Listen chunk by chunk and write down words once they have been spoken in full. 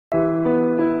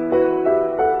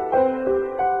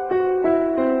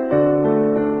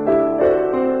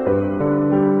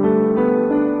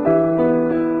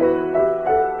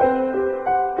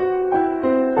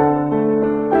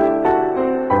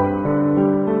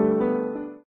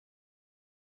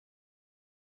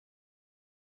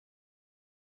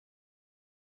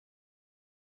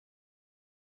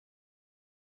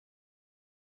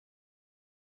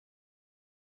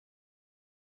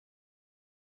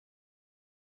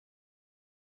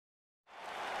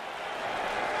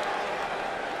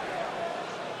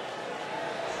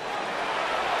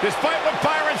Despite what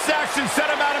Byron Saxton said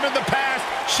about him in the past,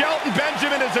 Shelton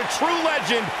Benjamin is a true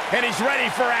legend, and he's ready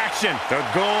for action. The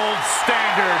gold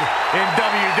standard in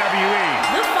WWE.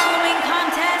 The following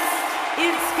contest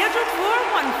is scheduled for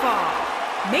one fall.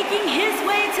 Making his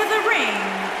way to the ring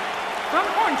from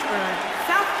Orangeburg,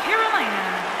 South Carolina,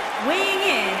 weighing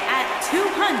in at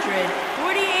 248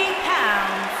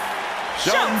 pounds,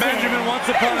 Shelton Benjamin once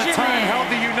upon a time held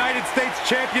the United States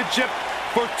Championship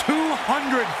for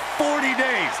 240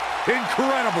 days.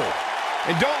 Incredible.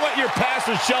 And don't let your past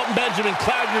with Shelton Benjamin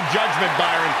cloud your judgment,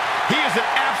 Byron. He is an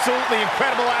absolutely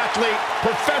incredible athlete,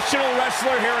 professional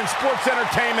wrestler here in sports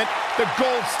entertainment, the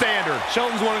gold standard.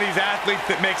 Shelton's one of these athletes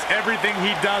that makes everything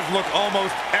he does look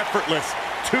almost effortless.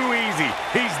 Too easy.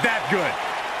 He's that good.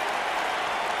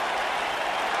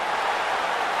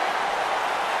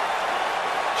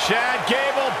 Chad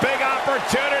Gable, big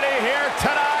opportunity here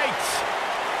tonight.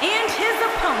 And his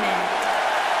opponent,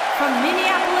 from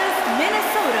Minneapolis,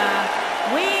 Minnesota,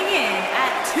 weighing in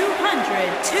at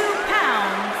 202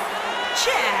 pounds,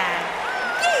 Chad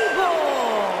Gable.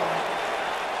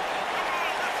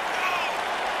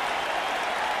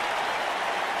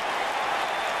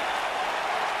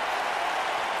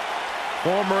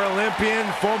 Former Olympian,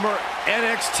 former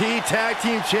NXT Tag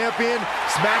Team Champion,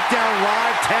 SmackDown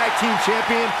Live Tag Team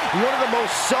Champion, one of the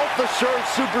most self-assured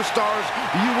superstars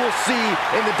you will see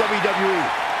in the WWE.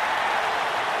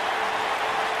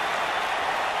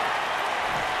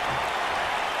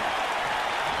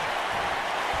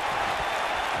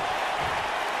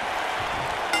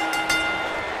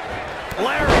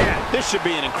 This should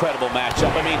be an incredible matchup.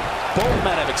 I mean, both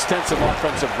men have extensive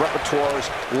offensive repertoires,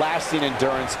 lasting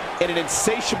endurance, and an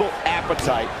insatiable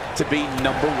appetite to be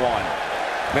number one.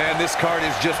 Man, this card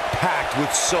is just packed with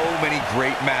so many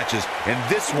great matches, and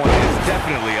this one is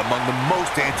definitely among the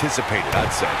most anticipated,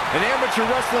 I'd say. An amateur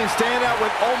wrestling standout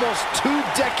with almost 2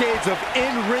 decades of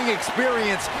in-ring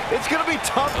experience. It's going to be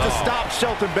tough to stop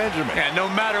Shelton Benjamin. And no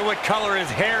matter what color his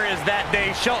hair is that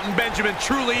day, Shelton Benjamin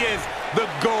truly is the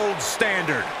gold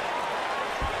standard.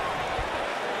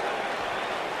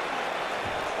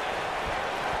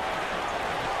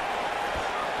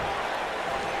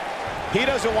 He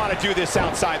doesn't want to do this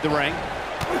outside the ring.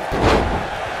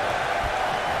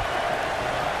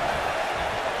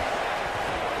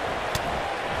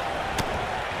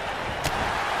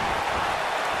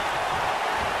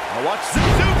 Now watch the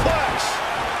suplex.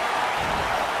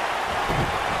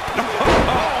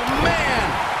 Oh, man.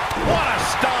 What a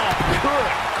stomp.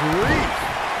 Good grief.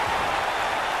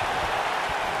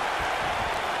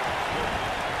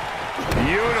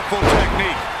 Beautiful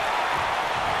technique.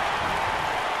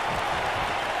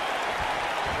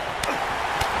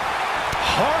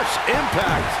 Harsh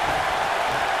impact.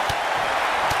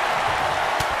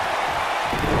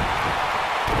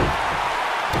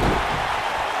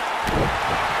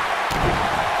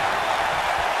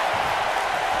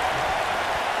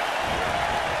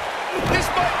 This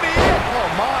might be it. Oh,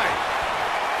 my.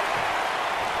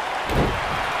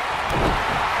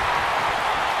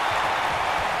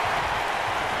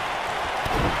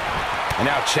 And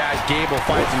now Chad Gable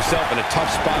finds himself in a tough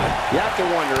spot. You have to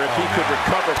wonder if he could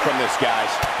recover from this,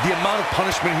 guys. The amount of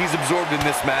punishment he's absorbed in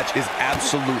this match is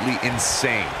absolutely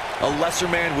insane. A lesser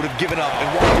man would have given up and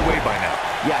walked away by now.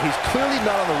 Yeah, he's clearly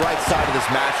not on the right side of this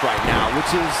match right now,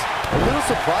 which is a little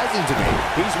surprising to me.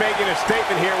 He's making a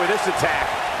statement here with this attack.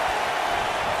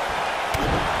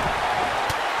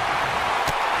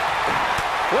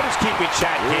 What is keeping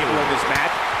Chad Gable in this match?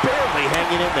 Barely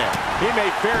hanging in there. He may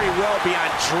very well be on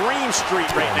Dream Street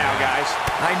right now, guys.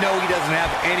 I know he doesn't have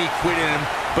any quit in him,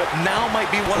 but now might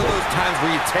be one of those times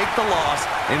where you take the loss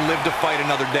and live to fight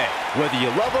another day. Whether you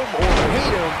love him or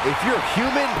hate him, if you're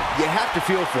human, you have to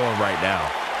feel for him right now.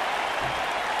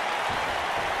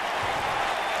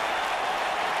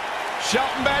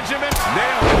 Shelton Benjamin.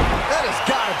 Nailed it. That has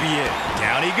got to be it.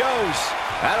 Down he goes.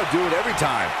 That'll do it every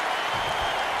time.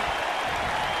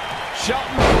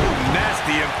 Shelton.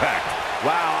 Nasty impact.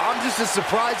 Wow, I'm just as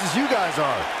surprised as you guys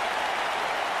are.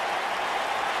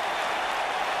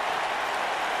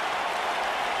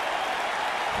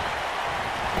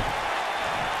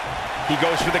 He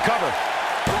goes for the cover.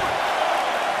 1,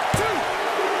 2,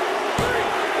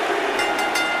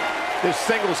 3. This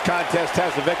singles contest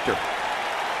has a victor.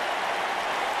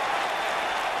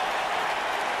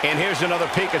 And here's another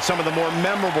peek at some of the more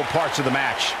memorable parts of the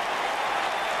match.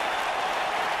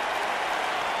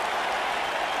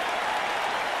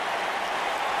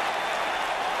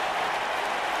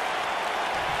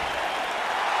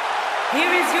 Here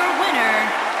is your winner,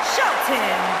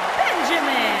 Shelton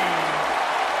Benjamin.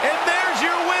 And there's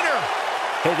your winner.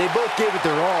 Hey, they both gave it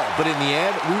their all, but in the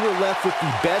end, we were left with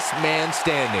the best man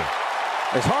standing.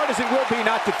 As hard as it will be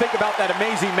not to think about that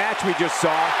amazing match we just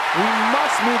saw, we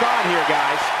must move on here,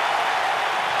 guys.